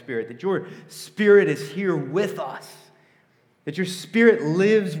Spirit, that your Spirit is here with us, that your Spirit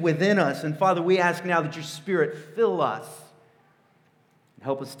lives within us. And Father, we ask now that your Spirit fill us and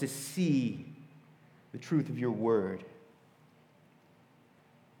help us to see the truth of your word.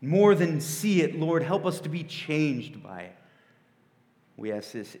 More than see it, Lord, help us to be changed by it. We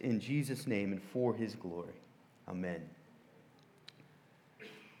ask this in Jesus' name and for his glory. Amen.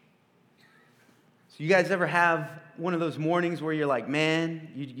 So you guys ever have one of those mornings where you're like, man,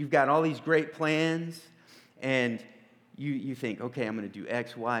 you've got all these great plans, and you think, okay, I'm going to do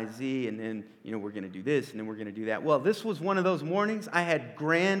X, Y, Z, and then, we're going to do this, and then we're going to do that. Well, this was one of those mornings. I had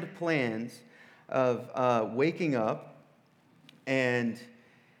grand plans of waking up and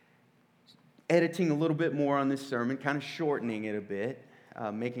editing a little bit more on this sermon, kind of shortening it a bit,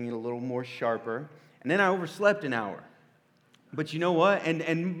 making it a little more sharper. And then I overslept an hour. But you know what?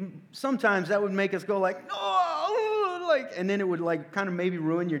 And sometimes that would make us go like, no, and then it would kind of maybe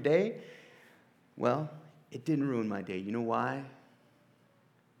ruin your day. Well, it didn't ruin my day. You know why?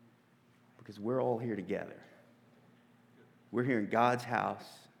 Because we're all here together. We're here in God's house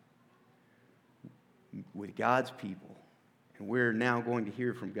with God's people, and we're now going to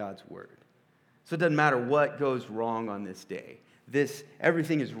hear from God's word. So it doesn't matter what goes wrong on this day.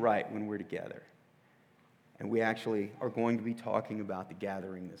 Everything is right when we're together. And we actually are going to be talking about the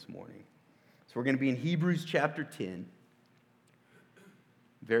gathering this morning. So we're going to be in Hebrews chapter 10.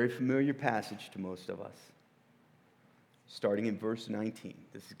 Very familiar passage to most of us. Starting in verse 19.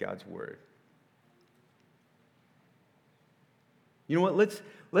 This is God's word. You know what?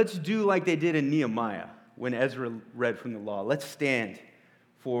 Let's do like they did in Nehemiah when Ezra read from the law. Let's stand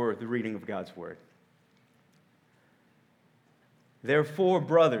for the reading of God's word. Therefore,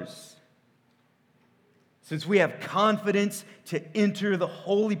 brothers, since we have confidence to enter the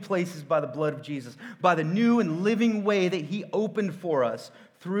holy places by the blood of Jesus, by the new and living way that he opened for us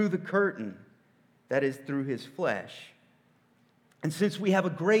through the curtain, that is, through his flesh. And since we have a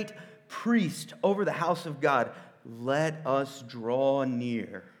great priest over the house of God, let us draw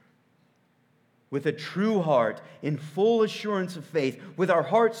near with a true heart, in full assurance of faith, with our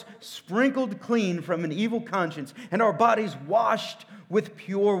hearts sprinkled clean from an evil conscience, and our bodies washed with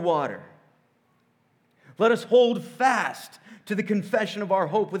pure water. Let us hold fast to the confession of our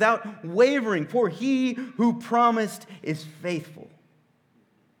hope without wavering, for he who promised is faithful.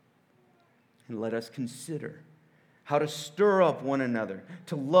 And let us consider how to stir up one another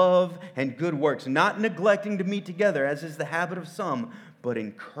to love and good works, not neglecting to meet together, as is the habit of some, but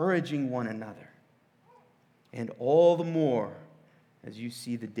encouraging one another. And all the more as you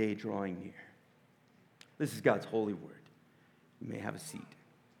see the day drawing near. This is God's holy word. You may have a seat.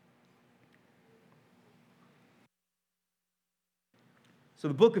 So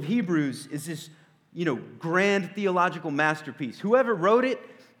the book of Hebrews is this, grand theological masterpiece. Whoever wrote it,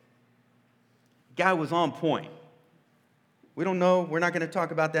 guy was on point. We don't know. We're not going to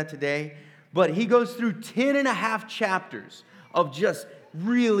talk about that today. But he goes through 10 and a half chapters of just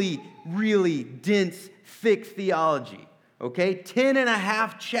really, really dense, thick theology. Okay? 10 and a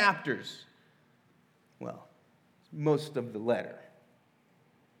half chapters. Well, most of the letter.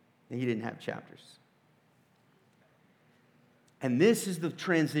 And he didn't have chapters. And this is the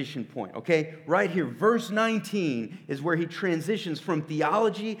transition point, okay? Right here, verse 19 is where he transitions from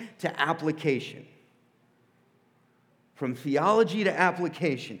theology to application. From theology to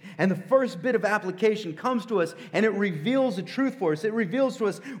application. And the first bit of application comes to us, and it reveals the truth for us. It reveals to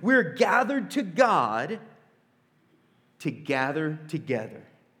us we're gathered to God to gather together.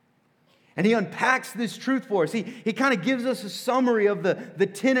 And he unpacks this truth for us. He kind of gives us a summary of the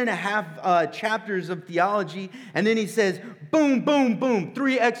 10 and a half chapters of theology. And then he says, boom, boom, boom,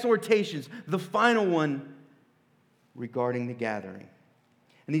 3 exhortations. The final one regarding the gathering.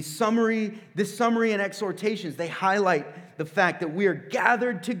 And this summary and exhortations, they highlight the fact that we are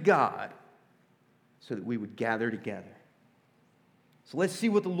gathered to God so that we would gather together. So let's see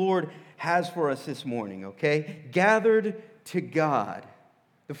what the Lord has for us this morning, okay? Gathered to God.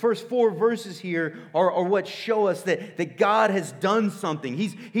 The first 4 verses here are what show us that God has done something.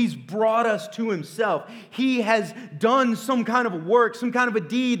 He's brought us to himself. He has done some kind of a work, some kind of a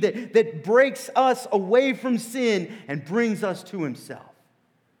deed that breaks us away from sin and brings us to himself.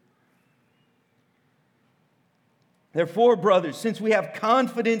 Therefore, brothers, since we have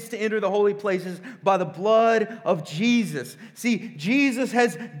confidence to enter the holy places by the blood of Jesus. See, Jesus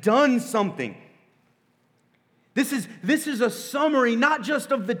has done something. This is a summary, not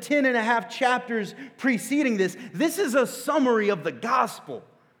just of the 10 and a half chapters preceding this. This is a summary of the gospel,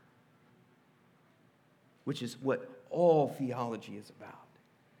 which is what all theology is about.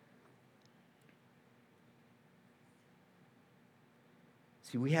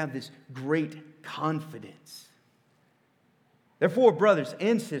 See, we have this great confidence. Therefore, brothers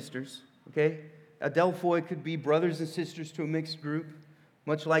and sisters, okay? Adelphoi could be brothers and sisters to a mixed group,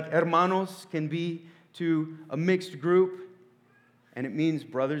 much like hermanos can be to a mixed group. And it means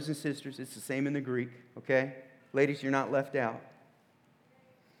brothers and sisters. It's the same in the Greek, okay? Ladies, you're not left out.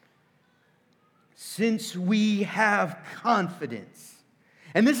 Since we have confidence,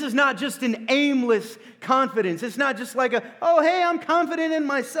 and this is not just an aimless confidence. It's not just like oh, hey, I'm confident in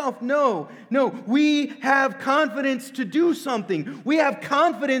myself. No, we have confidence to do something. We have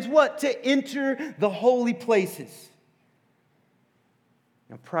confidence, what? To enter the holy places.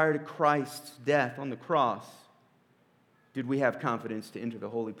 Now, prior to Christ's death on the cross, did we have confidence to enter the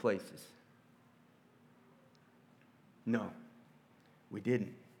holy places? No, we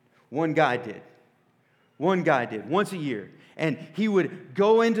didn't. One guy did. One guy did, once a year. And he would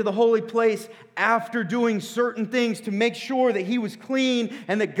go into the holy place after doing certain things to make sure that he was clean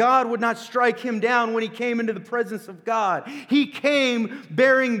and that God would not strike him down when he came into the presence of God. He came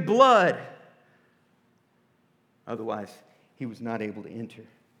bearing blood. Otherwise, he was not able to enter.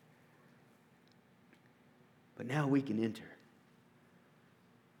 But now we can enter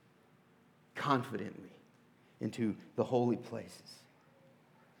confidently into the holy places.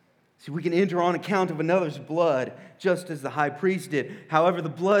 See, we can enter on account of another's blood, just as the high priest did. However, the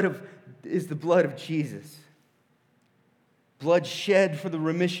blood is the blood of Jesus. Blood shed for the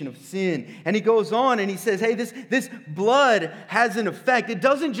remission of sin. And he goes on and he says, hey, this blood has an effect. It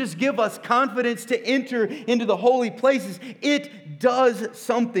doesn't just give us confidence to enter into the holy places. It does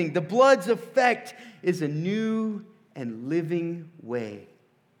something. The blood's effect is a new and living way.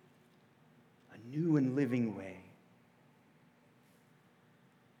 A new and living way.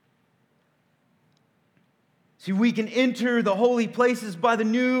 See, we can enter the holy places by the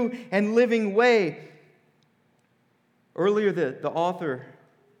new and living way. Earlier, the author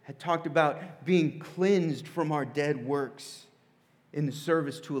had talked about being cleansed from our dead works in the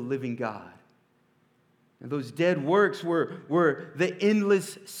service to a living God. And those dead works were the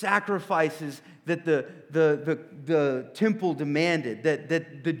endless sacrifices that the temple demanded,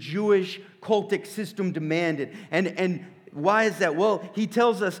 that the Jewish cultic system demanded. And why is that? Well, he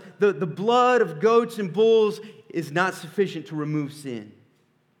tells us the blood of goats and bulls is not sufficient to remove sin.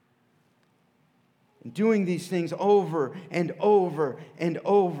 And doing these things over and over and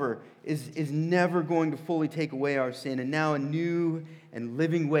over is never going to fully take away our sin. And now a new and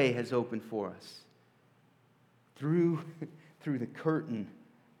living way has opened for us through the curtain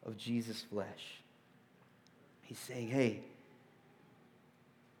of Jesus' flesh. He's saying, hey,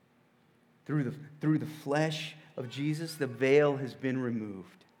 through the flesh of Jesus, the veil has been removed.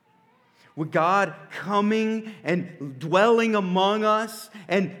 With God coming and dwelling among us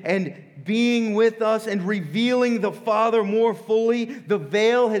and being with us and revealing the Father more fully, the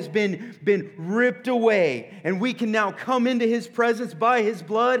veil has been ripped away. And we can now come into His presence by His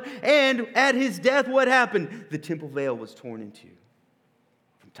blood. And at His death, what happened? The temple veil was torn in two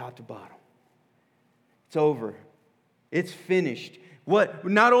from top to bottom. It's over. It's finished. What?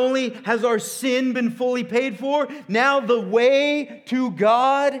 Not only has our sin been fully paid for, now the way to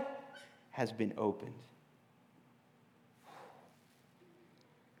God has been opened.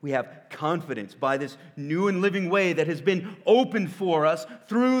 We have confidence by this new and living way that has been opened for us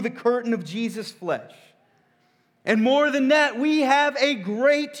through the curtain of Jesus' flesh. And more than that, we have a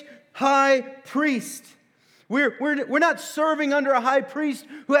great high priest. We're not serving under a high priest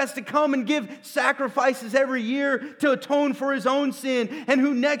who has to come and give sacrifices every year to atone for his own sin, and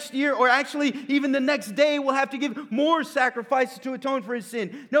who next year, or actually even the next day, will have to give more sacrifices to atone for his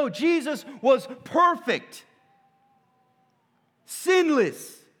sin. No, Jesus was perfect,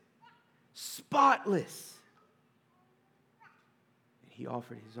 sinless, spotless. And he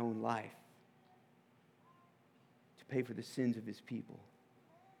offered his own life to pay for the sins of his people,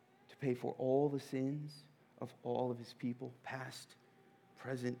 to pay for all the sins of all of his people, past,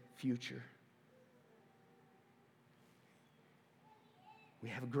 present, future. We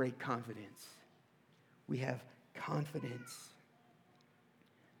have great confidence. We have confidence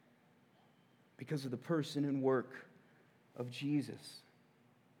because of the person and work of Jesus.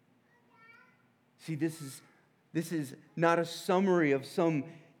 See, this is not a summary of some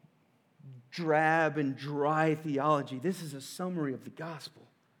drab and dry theology. This is a summary of the gospel.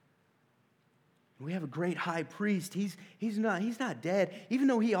 We have a great high priest. He's not dead. Even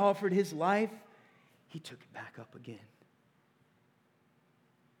though he offered his life, he took it back up again.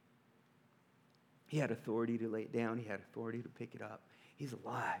 He had authority to lay it down. He had authority to pick it up. He's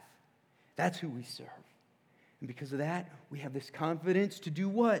alive. That's who we serve. And because of that, we have this confidence to do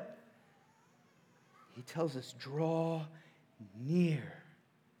what? He tells us, draw near.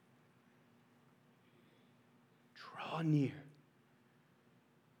 draw near.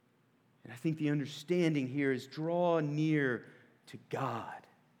 And I think the understanding here is draw near to God.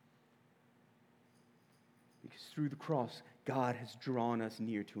 Because through the cross, God has drawn us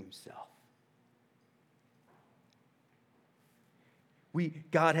near to himself.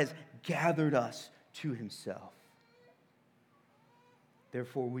 God has gathered us to himself.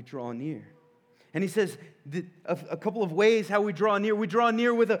 Therefore, we draw near. And he says a couple of ways how we draw near. We draw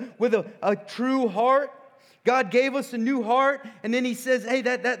near with a true heart. God gave us a new heart. And then he says, hey,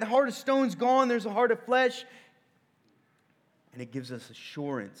 that heart of stone's gone. There's a heart of flesh. And it gives us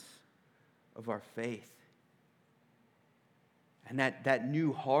assurance of our faith. And that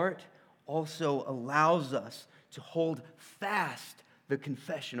new heart also allows us to hold fast the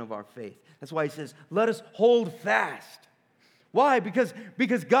confession of our faith. That's why he says, let us hold fast. Why?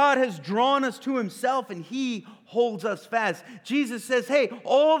 Because God has drawn us to himself and he holds us fast. Jesus says, hey,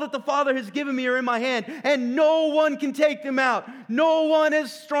 all that the Father has given me are in my hand, and no one can take them out. No one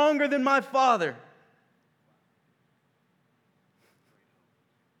is stronger than my Father.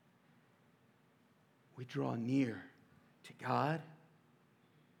 We draw near to God.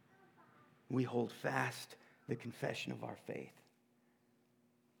 We hold fast the confession of our faith.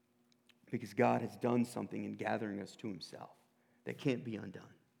 Because God has done something in gathering us to himself that can't be undone.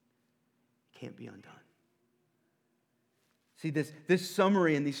 Can't be undone. See, this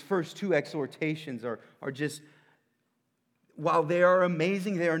summary and these first two exhortations are just, while they are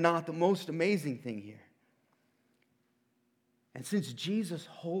amazing, they are not the most amazing thing here. And since Jesus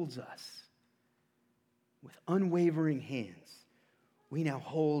holds us with unwavering hands, we now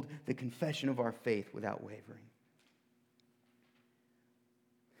hold the confession of our faith without wavering.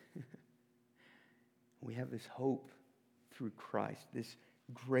 We have this hope through Christ, this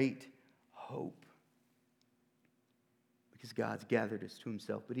great hope. Because God's gathered us to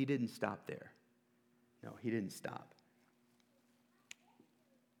himself, but he didn't stop there. No, he didn't stop.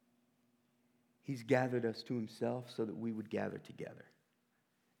 He's gathered us to himself so that we would gather together.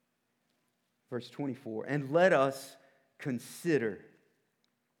 Verse 24, and let us consider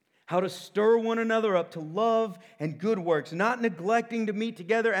how to stir one another up to love and good works, not neglecting to meet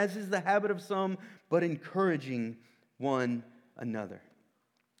together as is the habit of some, but encouraging one another.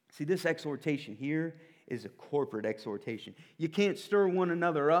 See, this exhortation here is a corporate exhortation. You can't stir one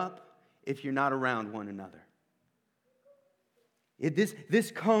another up if you're not around one another.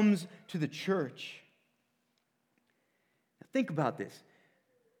 This comes to the church. Now think about this.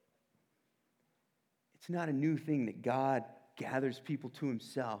 It's not a new thing that God gathers people to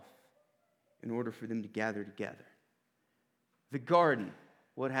himself in order for them to gather together. The garden,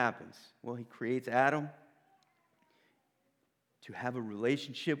 what happens? Well, he creates Adam to have a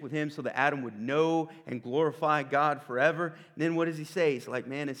relationship with him so that Adam would know and glorify God forever. And then what does he say? He's like,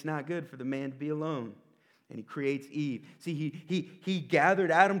 man, it's not good for the man to be alone. And he creates Eve. See, he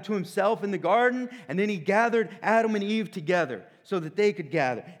gathered Adam to himself in the garden, and then he gathered Adam and Eve together so that they could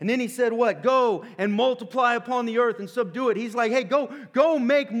gather. And then he said what? Go and multiply upon the earth and subdue it. He's like, hey, go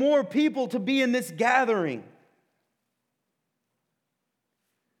make more people to be in this gathering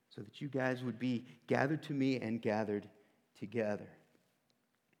so that you guys would be gathered to me and gathered together.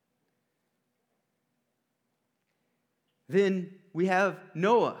 Then we have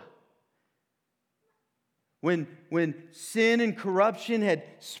Noah. When sin and corruption had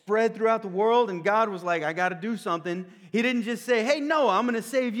spread throughout the world and God was like, I got to do something, he didn't just say, hey, Noah, I'm going to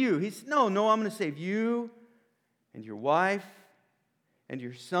save you. He said, no, I'm going to save you and your wife and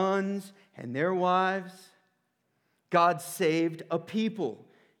your sons and their wives. God saved a people.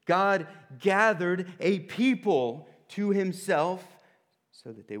 God gathered a people to himself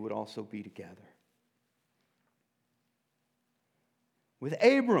so that they would also be together. With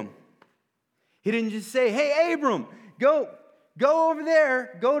Abram, he didn't just say, hey, Abram, go over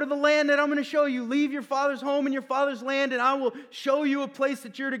there. Go to the land that I'm going to show you. Leave your father's home and your father's land, and I will show you a place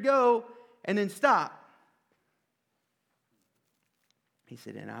that you're to go, and then stop. He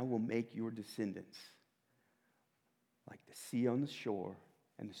said, and I will make your descendants like the sea on the shore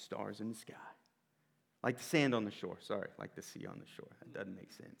and the stars in the sky. Like the sand on the shore. Sorry, like the sea on the shore. That doesn't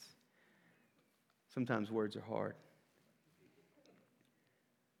make sense. Sometimes words are hard.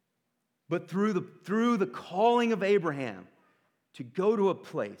 But through the calling of Abraham to go to a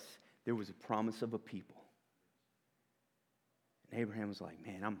place, there was a promise of a people. And Abraham was like,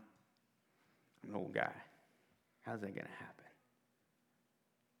 man, I'm an old guy. How's that going to happen?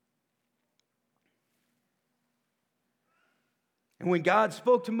 And when God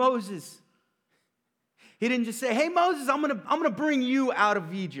spoke to Moses, he didn't just say, hey, Moses, I'm gonna bring you out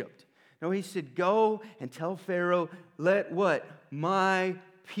of Egypt. No, he said, go and tell Pharaoh, let what? My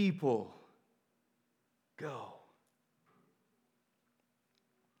people go.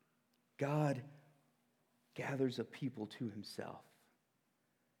 God gathers a people to himself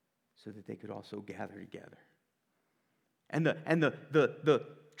so that they could also gather together. And the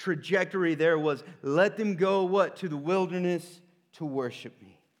trajectory there was, let them go, what? To the wilderness to worship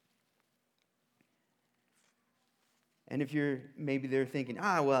me. And if you're, maybe they're thinking,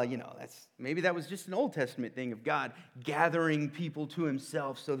 maybe that was just an Old Testament thing of God gathering people to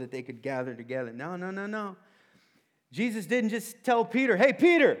himself so that they could gather together. No. Jesus didn't just tell Peter, hey,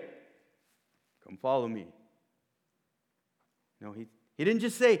 Peter, come follow me. No, he didn't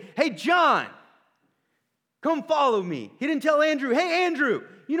just say, hey, John, come follow me. He didn't tell Andrew, hey, Andrew,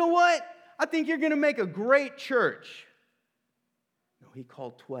 you know what? I think you're going to make a great church. No, he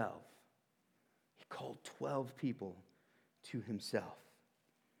called 12. He called 12 people to himself.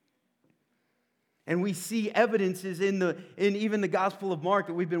 And we see evidences in even the Gospel of Mark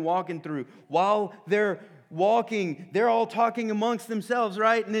that we've been walking through. While they're walking, they're all talking amongst themselves,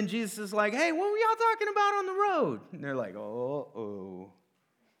 right? And then Jesus is like, hey, what were y'all talking about on the road? And they're like, oh.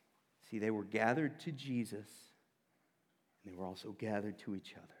 See, they were gathered to Jesus, and they were also gathered to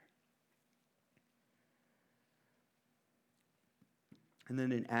each other. And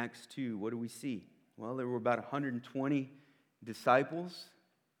then in Acts 2, what do we see? Well, there were about 120 disciples,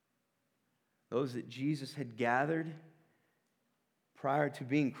 those that Jesus had gathered prior to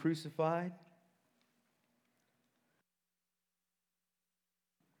being crucified.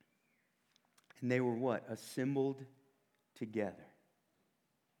 And they were what? Assembled together.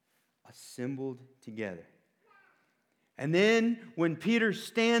 Assembled together. And then when Peter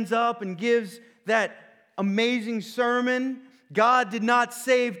stands up and gives that amazing sermon, God did not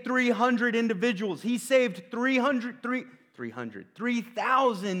save 300 individuals. He saved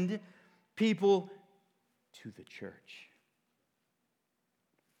 3,000 people to the church.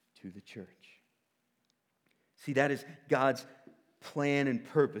 To the church. See, that is God's plan and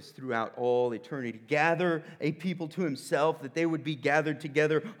purpose throughout all eternity. Gather a people to himself that they would be gathered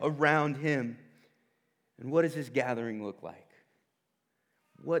together around him. And what does this gathering look like?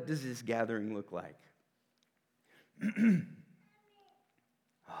 What does this gathering look like? Oh,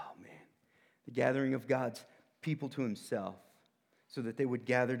 man. The gathering of God's people to himself so that they would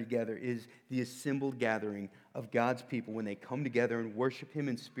gather together is the assembled gathering of God's people when they come together and worship him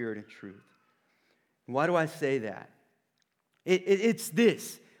in spirit and truth. Why do I say that? It's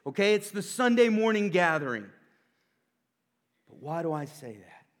this, okay? It's the Sunday morning gathering. But why do I say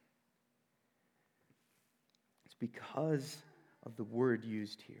that? It's because of the word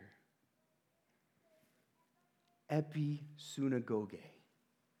used here. Episynagoge.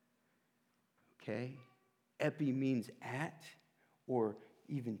 Okay? Epi means at or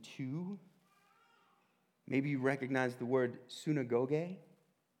even to. Maybe you recognize the word synagogue.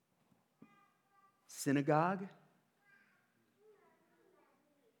 Synagogue.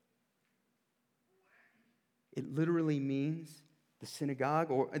 It literally means the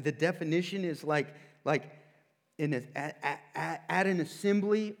synagogue, or the definition is like at an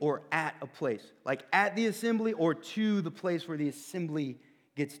assembly or at a place. Like at the assembly or to the place where the assembly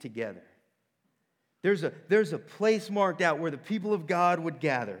gets together. There's a place marked out where the people of God would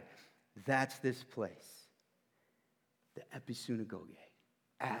gather. That's this place. The episynagoge.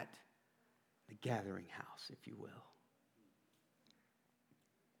 At the gathering house, if you will.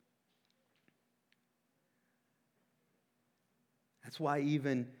 That's why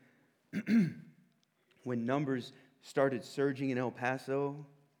even when numbers started surging in El Paso,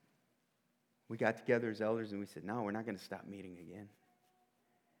 we got together as elders and we said, no, we're not going to stop meeting again.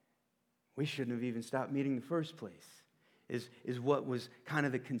 We shouldn't have even stopped meeting in the first place, is what was kind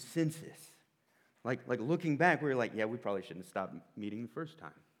of the consensus. Like looking back, we were like, yeah, we probably shouldn't have stopped meeting the first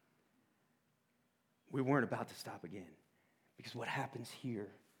time. We weren't about to stop again. Because what happens here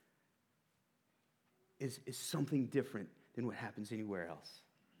is something different than what happens anywhere else.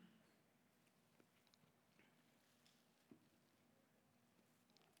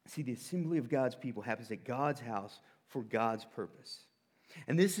 See, the assembly of God's people happens at God's house for God's purpose.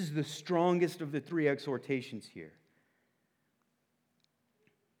 And this is the strongest of the three exhortations here.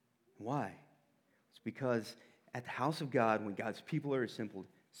 Why? It's because at the house of God, when God's people are assembled,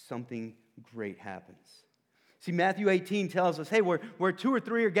 something great happens. See, Matthew 18 tells us, hey, where two or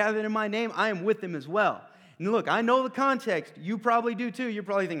three are gathered in my name, I am with them as well. And look, I know the context. You probably do too. You're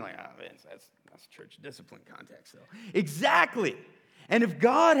probably thinking like, Vince, that's church discipline context, though. Exactly. And if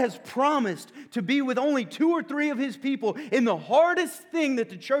God has promised to be with only two or three of his people in the hardest thing that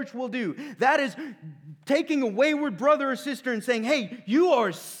the church will do, that is taking a wayward brother or sister and saying, hey, you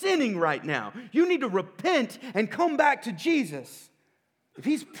are sinning right now. You need to repent and come back to Jesus. If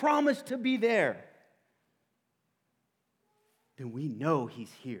he's promised to be there, then we know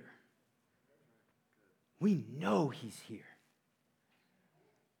he's here. We know He's here.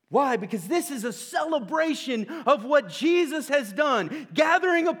 Why? Because this is a celebration of what Jesus has done,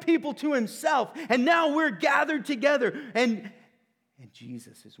 gathering a people to Himself. And now we're gathered together, and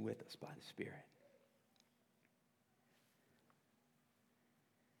Jesus is with us by the Spirit.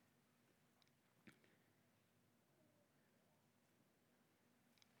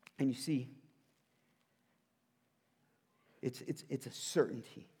 And you see, it's a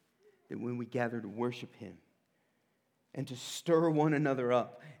certainty that when we gather to worship Him and to stir one another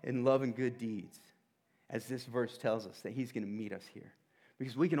up in love and good deeds, as this verse tells us, that He's going to meet us here.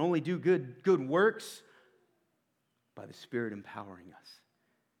 Because we can only do good works by the Spirit empowering us.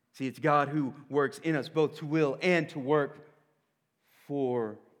 See, it's God who works in us both to will and to work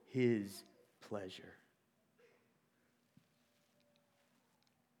for His pleasure.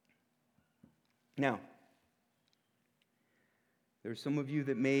 Now, there are some of you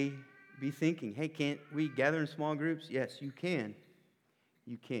that may be thinking, hey, can't we gather in small groups? Yes, you can.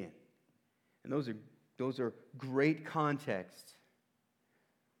 You can. And those are great contexts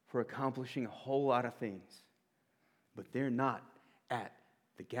for accomplishing a whole lot of things. But they're not at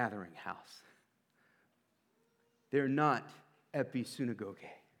the gathering house. They're not episynagoge.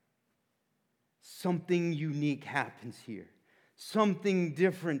 Something unique happens here. Something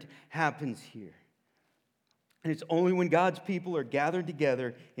different happens here. And it's only when God's people are gathered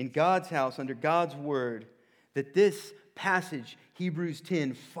together in God's house under God's word that this passage, Hebrews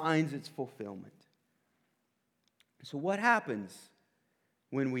 10, finds its fulfillment. So what happens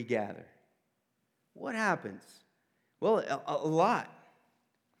when we gather? What happens? Well, a lot.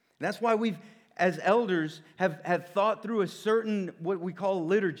 And that's why we've, as elders, have thought through a certain, what we call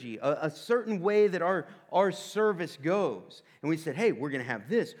liturgy, a certain way that our service goes. And we said, hey, we're going to have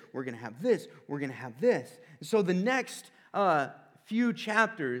this, we're going to have this, we're going to have this. And so the next few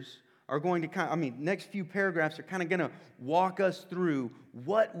chapters are going to next few paragraphs are kind of going to walk us through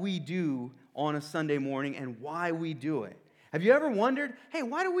what we do on a Sunday morning and why we do it. Have you ever wondered, hey,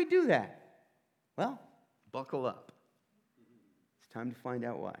 why do we do that? Well, buckle up. It's time to find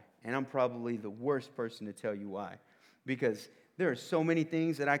out why. And I'm probably the worst person to tell you why. Because there are so many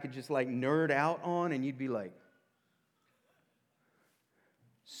things that I could just nerd out on and you'd be like,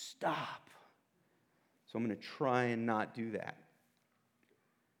 stop. So I'm going to try and not do that.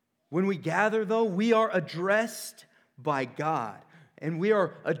 When we gather, though, we are addressed by God. And we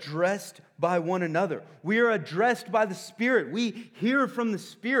are addressed by one another. We are addressed by the Spirit. We hear from the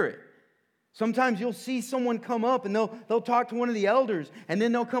Spirit. Sometimes you'll see someone come up and they'll talk to one of the elders and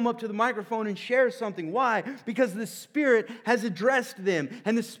then they'll come up to the microphone and share something. Why? Because the Spirit has addressed them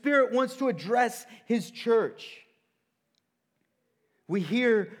and the Spirit wants to address His church. We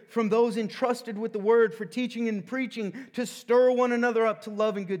hear from those entrusted with the word for teaching and preaching to stir one another up to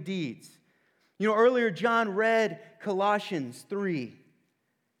love and good deeds. You know, earlier John read Colossians 3.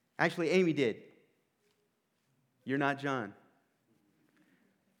 Actually, Amy did. You're not John.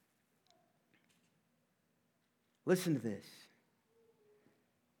 Listen to this.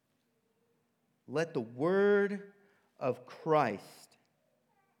 Let the word of Christ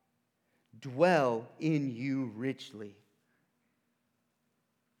dwell in you richly,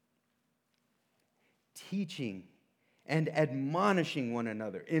 teaching and admonishing one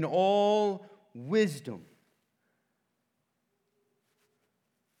another in all wisdom,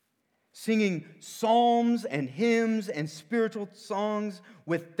 singing psalms and hymns and spiritual songs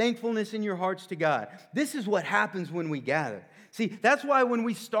with thankfulness in your hearts to God. This is what happens when we gather. See, that's why when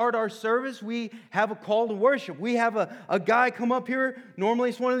we start our service, we have a call to worship. We have a guy come up here, normally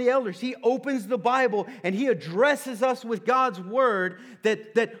it's one of the elders. He opens the Bible and he addresses us with God's word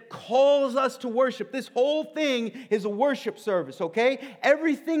that calls us to worship. This whole thing is a worship service, okay?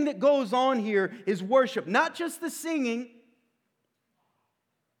 Everything that goes on here is worship, not just the singing.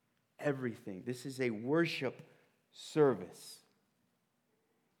 Everything. This is a worship service.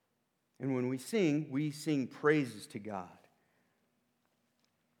 And when we sing praises to God.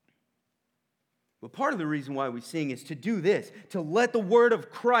 But part of the reason why we sing is to do this, to let the word of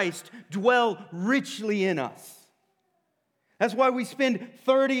Christ dwell richly in us. That's why we spend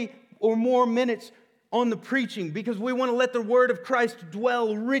 30 or more minutes on the preaching, because we want to let the word of Christ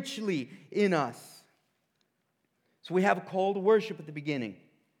dwell richly in us. So we have a call to worship at the beginning.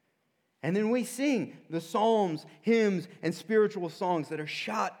 And then we sing the psalms, hymns, and spiritual songs that are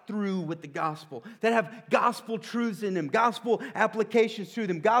shot through with the gospel, that have gospel truths in them, gospel applications to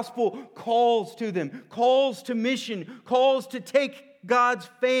them, gospel calls to them, calls to mission, calls to take God's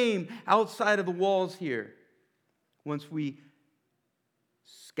fame outside of the walls here once we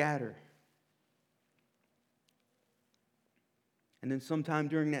scatter. And then sometime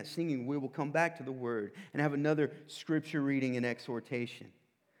during that singing, we will come back to the Word and have another scripture reading and exhortation.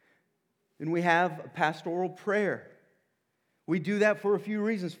 Then we have a pastoral prayer. We do that for a few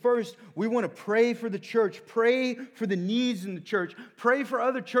reasons. First, we want to pray for the church, pray for the needs in the church, pray for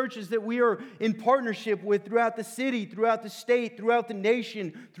other churches that we are in partnership with throughout the city, throughout the state, throughout the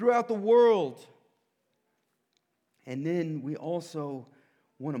nation, throughout the world. And then we also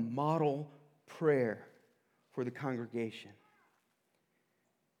want to model prayer for the congregation.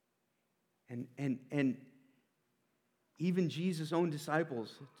 And even Jesus' own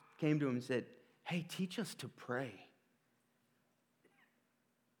disciples came to him and said, hey, teach us to pray.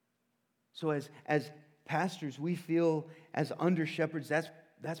 So as pastors, we feel as under shepherds,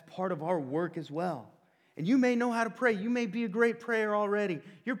 that's part of our work as well. And you may know how to pray. You may be a great prayer already.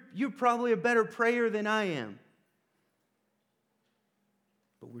 You're probably a better prayer than I am.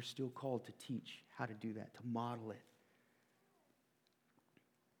 But we're still called to teach how to do that, to model it.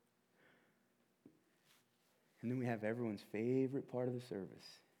 And then we have everyone's favorite part of the service,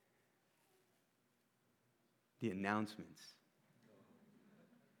 the announcements.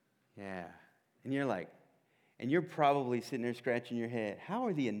 Yeah. And you're probably sitting there scratching your head. How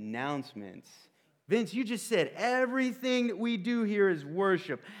are the announcements? Vince, you just said everything that we do here is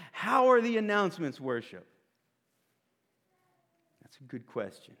worship. How are the announcements worship? That's a good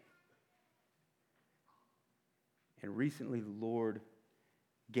question. And recently the Lord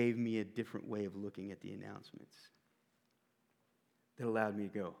gave me a different way of looking at the announcements that allowed me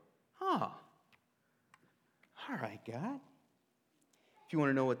to go, all right, God. If you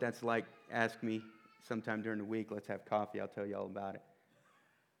want to know what that's like, ask me sometime during the week. Let's have coffee. I'll tell you all about it.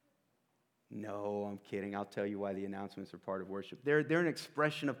 No, I'm kidding. I'll tell you why the announcements are part of worship. They're an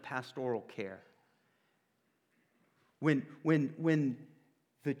expression of pastoral care. When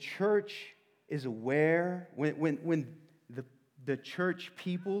the church is aware, when the church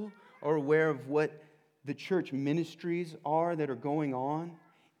people are aware of what the church ministries are that are going on,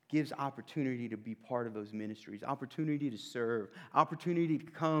 gives opportunity to be part of those ministries, opportunity to serve, opportunity to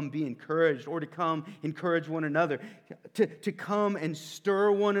come be encouraged, or to come encourage one another, to come and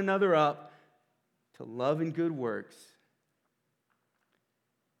stir one another up to love and good works.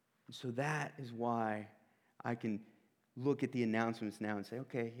 And so that is why I can look at the announcements now and say,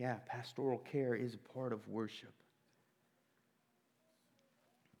 okay, yeah, pastoral care is a part of worship.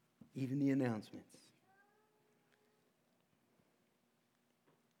 Even the announcements.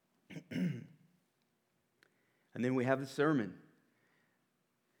 And then we have the sermon.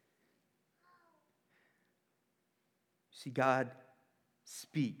 See, God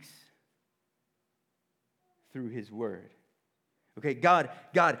speaks through His Word. Okay, God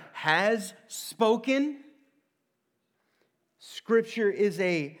has spoken. Scripture is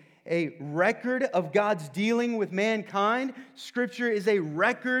a record of God's dealing with mankind. Scripture is a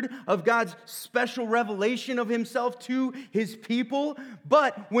record of God's special revelation of Himself to His people.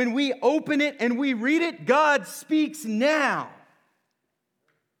 But when we open it and we read it, God speaks now.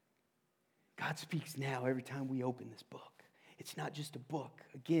 God speaks now every time we open this book. It's not just a book.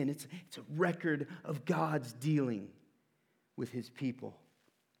 Again, it's a record of God's dealing with His people.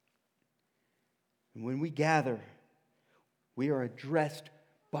 And when we gather, we are addressed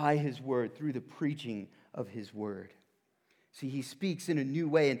by His Word through the preaching of His Word. See, He speaks in a new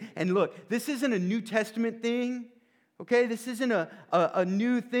way. And look, this isn't a New Testament thing, okay? This isn't a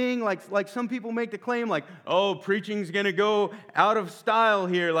new thing like some people make the claim like, oh, preaching's going to go out of style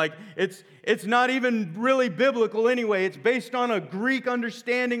here. Like, it's not even really biblical anyway. It's based on a Greek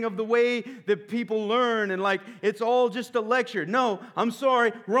understanding of the way that people learn. And like, it's all just a lecture. No, I'm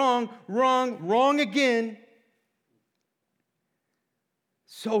sorry. Wrong again.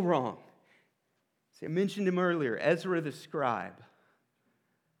 So wrong. See, I mentioned him earlier, Ezra the scribe.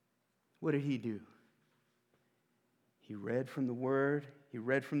 What did he do? He read from the Word. He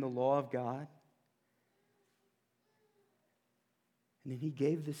read from the law of God. And then he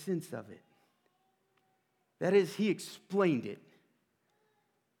gave the sense of it. That is, he explained it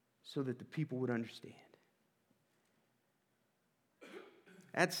so that the people would understand.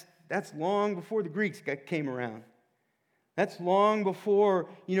 That's long before the Greeks came around. That's long before,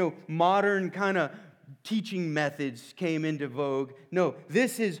 modern kind of teaching methods came into vogue. No,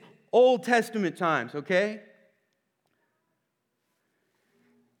 this is Old Testament times, okay?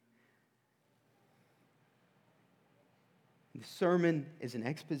 The sermon is an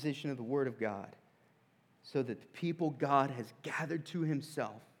exposition of the Word of God so that the people God has gathered to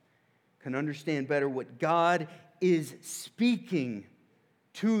Himself can understand better what God is speaking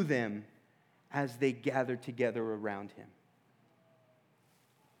to them as they gather together around Him.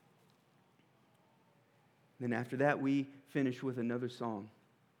 Then after that, we finish with another song.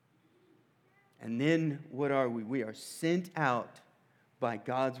 And then what are we? We are sent out by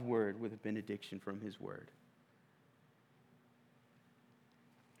God's word with a benediction from his word.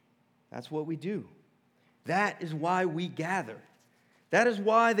 That's what we do. That is why we gather. That is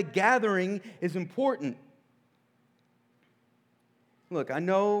why the gathering is important. Look, I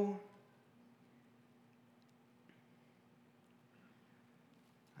know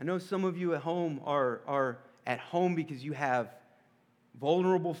some of you at home are at home because you have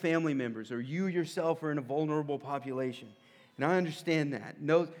vulnerable family members, or you yourself are in a vulnerable population. And I understand that.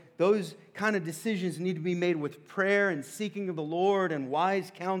 Those kind of decisions need to be made with prayer and seeking of the Lord and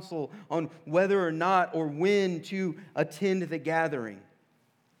wise counsel on whether or not or when to attend the gathering.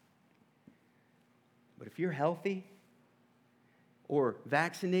 But if you're healthy or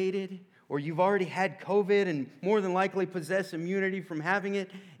vaccinated, or you've already had COVID and more than likely possess immunity from having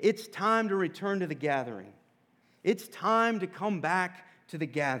it, it's time to return to the gathering. It's time to come back to the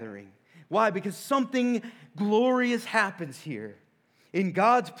gathering. Why? Because something glorious happens here. In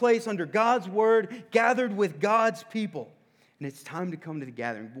God's place, under God's word, gathered with God's people. And it's time to come to the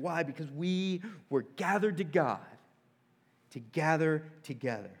gathering. Why? Because we were gathered to God to gather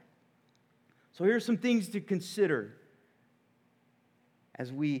together. So here are some things to consider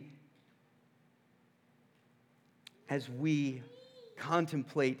as we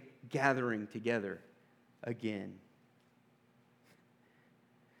contemplate gathering together again.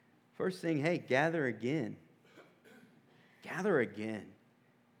 First thing, hey, gather again. Gather again.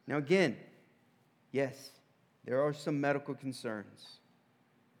 Now again, yes, there are some medical concerns.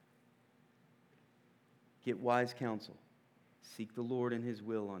 Get wise counsel. Seek the Lord and his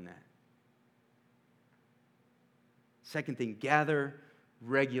will on that. Second thing, gather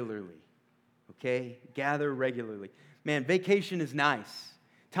regularly. Okay? Gather regularly. Man, vacation is nice.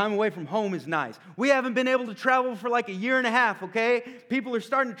 Time away from home is nice. We haven't been able to travel for like a year and a half, okay? People are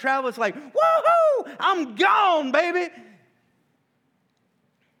starting to travel. It's like, woohoo! I'm gone, baby!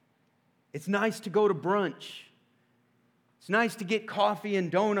 It's nice to go to brunch. It's nice to get coffee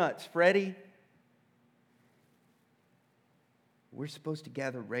and donuts, Freddie. We're supposed to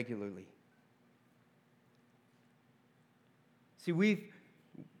gather regularly. See,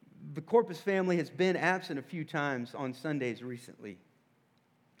 the Corpus family has been absent a few times on Sundays recently.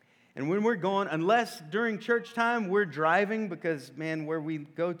 And when we're gone, unless during church time we're driving, because, man, where we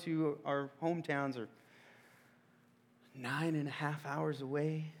go to, our hometowns are 9.5 hours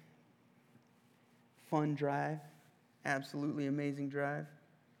away. Fun drive. Absolutely amazing drive.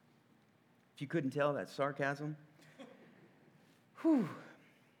 If you couldn't tell, that's sarcasm. Whew.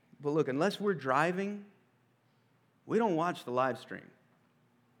 But look, unless we're driving, we don't watch the live stream.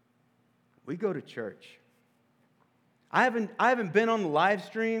 We go to church. I haven't been on the live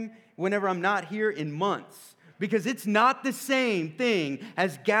stream whenever I'm not here in months, because it's not the same thing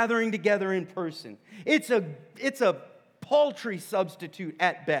as gathering together in person. It's a paltry substitute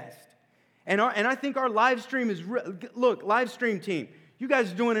at best. And I think our live stream is, look, live stream team, you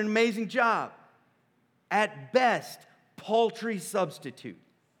guys are doing an amazing job. At best, paltry substitute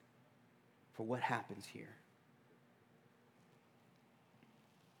for what happens here.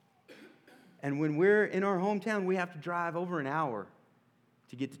 And when we're in our hometown, we have to drive over an hour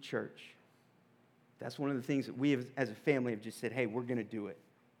to get to church. That's one of the things that we as a family have just said, hey, we're going to do it.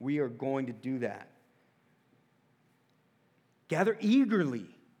 We are going to do that. Gather eagerly.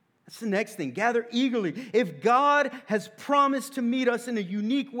 That's the next thing. Gather eagerly. If God has promised to meet us in a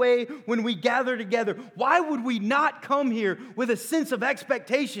unique way when we gather together, why would we not come here with a sense of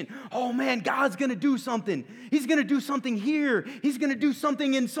expectation? Oh man, God's going to do something. He's going to do something here. He's going to do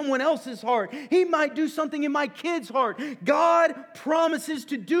something in someone else's heart. He might do something in my kid's heart. God promises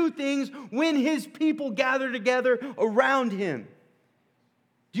to do things when his people gather together around him.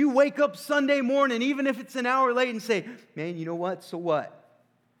 Do you wake up Sunday morning, even if it's an hour late, and say, man, you know what? So what?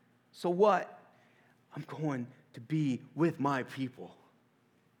 So what? I'm going to be with my people.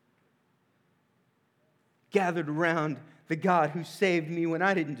 Gathered around the God who saved me when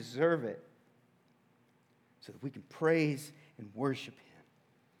I didn't deserve it. So that we can praise and worship him.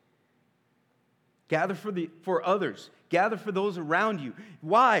 Gather for others. Gather for those around you.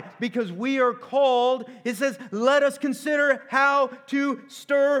 Why? Because we are called, it says, let us consider how to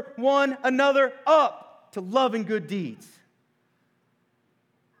stir one another up to love and good deeds.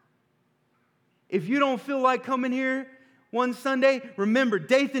 If you don't feel like coming here one Sunday, remember,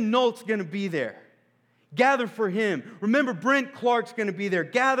 Dathan Nolt's going to be there. Gather for him. Remember, Brent Clark's going to be there.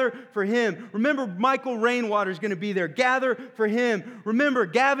 Gather for him. Remember, Michael Rainwater's going to be there. Gather for him. Remember,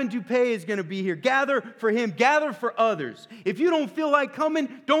 Gavin Dupay is going to be here. Gather for him. Gather for others. If you don't feel like coming,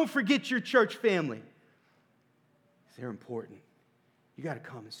 don't forget your church family. They're important. You got to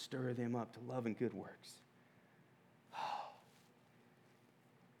come and stir them up to love and good works.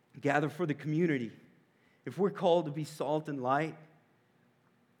 Gather for the community. If we're called to be salt and light,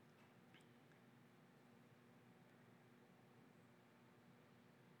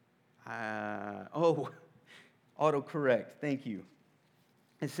 autocorrect. Thank you.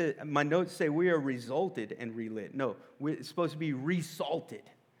 It said, my notes say we are resulted and relit. No, it's supposed to be resalted.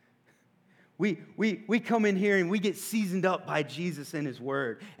 We come in here and we get seasoned up by Jesus and His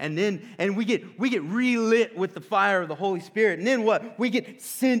Word. And we get relit with the fire of the Holy Spirit. And then what? We get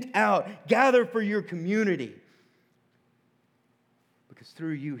sent out. Gather for your community. Because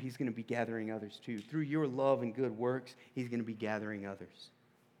through you, He's going to be gathering others too. Through your love and good works, He's going to be gathering others.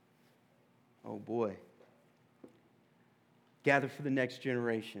 Oh boy. Gather for the next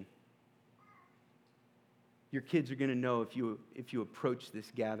generation. Your kids are going to know if you approach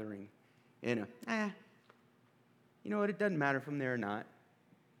this gathering in you know what, it doesn't matter if I'm there or not.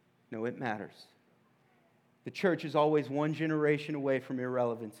 No, it matters. The church is always one generation away from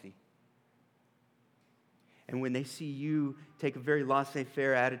irrelevancy. And when they see you take a very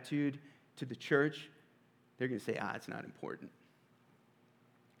laissez-faire attitude to the church, they're going to say, it's not important.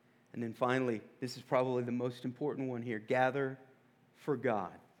 And then finally, this is probably the most important one here. Gather for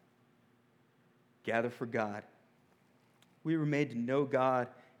God. Gather for God. We were made to know God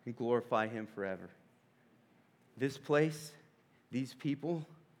and glorify Him forever. This place, these people,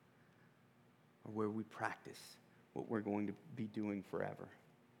 are where we practice what we're going to be doing forever.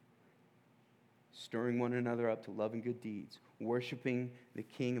 Stirring one another up to love and good deeds, worshiping the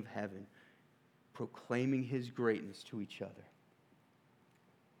King of heaven, proclaiming His greatness to each other.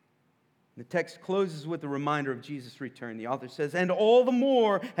 The text closes with a reminder of Jesus' return. The author says, and all the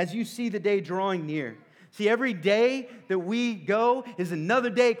more as you see the day drawing near. See, every day that we go is another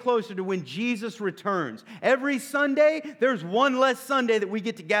day closer to when Jesus returns. Every Sunday, there's one less Sunday that we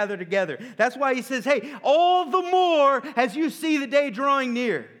get to gather together. That's why he says, hey, all the more as you see the day drawing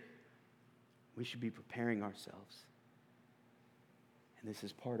near. We should be preparing ourselves. And this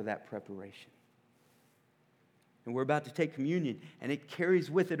is part of that preparation. And we're about to take communion, and it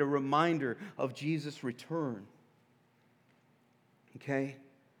carries with it a reminder of Jesus' return. Okay?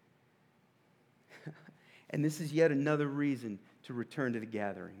 And this is yet another reason to return to the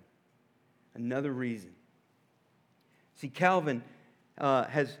gathering. Another reason. See, Calvin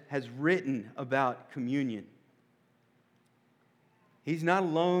has written about communion. He's not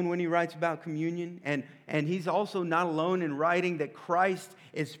alone when he writes about communion, and he's also not alone in writing that Christ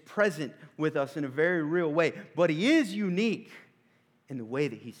is present with us in a very real way. But he is unique in the way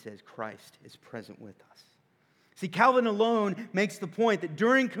that he says Christ is present with us. See, Calvin alone makes the point that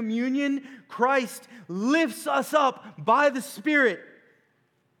during communion, Christ lifts us up by the Spirit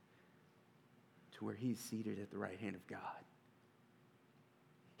to where He's seated at the right hand of God.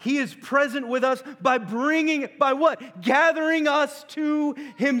 He is present with us by what? Gathering us to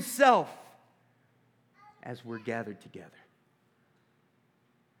Himself as we're gathered together.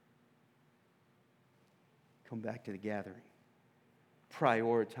 Come back to the gathering.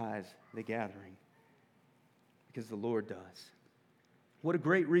 Prioritize the gathering. Because the Lord does. What a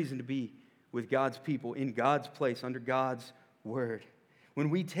great reason to be with God's people, in God's place, under God's word. When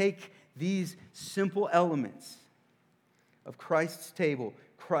we take these simple elements of Christ's table,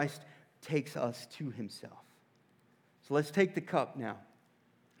 Christ takes us to Himself. So let's take the cup now.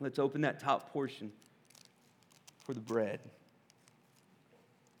 Let's open that top portion for the bread.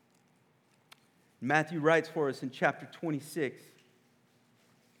 Matthew writes for us in chapter 26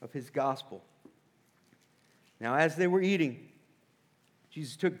 of his gospel. Now, as they were eating,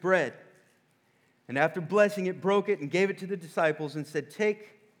 Jesus took bread, and after blessing it, broke it and gave it to the disciples and said,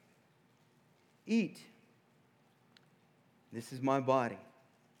 "Take, eat. This is my body."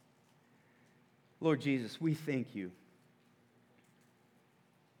 Lord Jesus, we thank You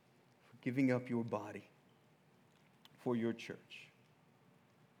for giving up Your body for Your church.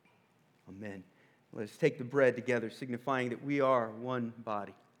 Amen. Let's take the bread together, signifying that we are one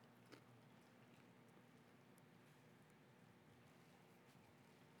body.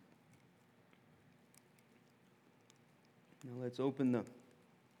 Now let's open the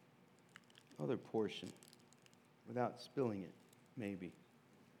other portion without spilling it, maybe.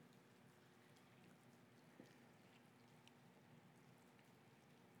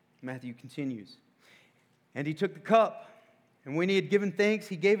 Matthew continues. And He took the cup, and when He had given thanks,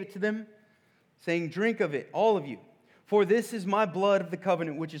 He gave it to them, saying, "Drink of it, all of you, for this is my blood of the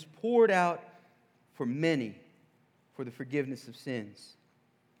covenant, which is poured out for many for the forgiveness of sins."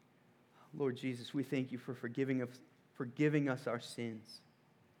 Lord Jesus, we thank You for forgiving us our sins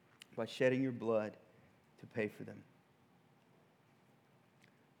by shedding Your blood to pay for them.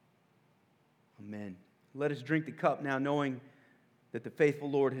 Amen. Let us drink the cup now, knowing that the faithful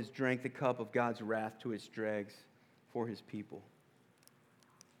Lord has drank the cup of God's wrath to its dregs for his people.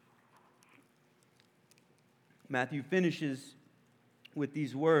 Matthew finishes with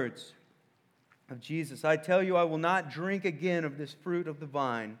these words of Jesus. I tell you, I will not drink again of this fruit of the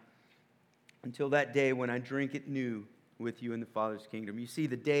vine until that day when I drink it new with you in the Father's kingdom. You see,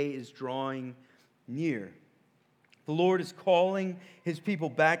 the day is drawing near. The Lord is calling his people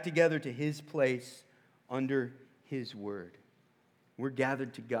back together to his place under his word. We're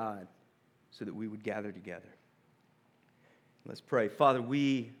gathered to God so that we would gather together. Let's pray. Father,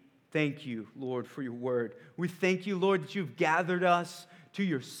 we thank you, Lord, for your word. We thank you, Lord, that you've gathered us to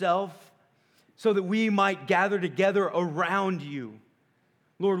yourself so that we might gather together around you.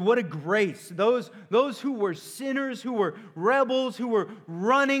 Lord, what a grace. Those who were sinners, who were rebels, who were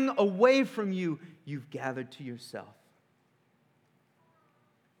running away from you, you've gathered to yourself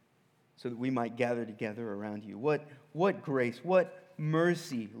so that we might gather together around you. What grace, what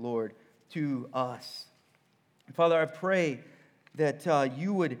mercy, Lord, to us. Father, I pray that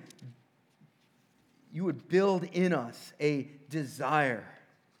you would build in us a desire,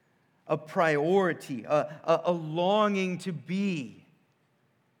 a priority, a longing to be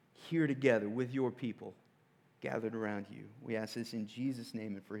here together with your people gathered around you. We ask this in Jesus'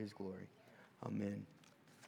 name and for his glory. Amen.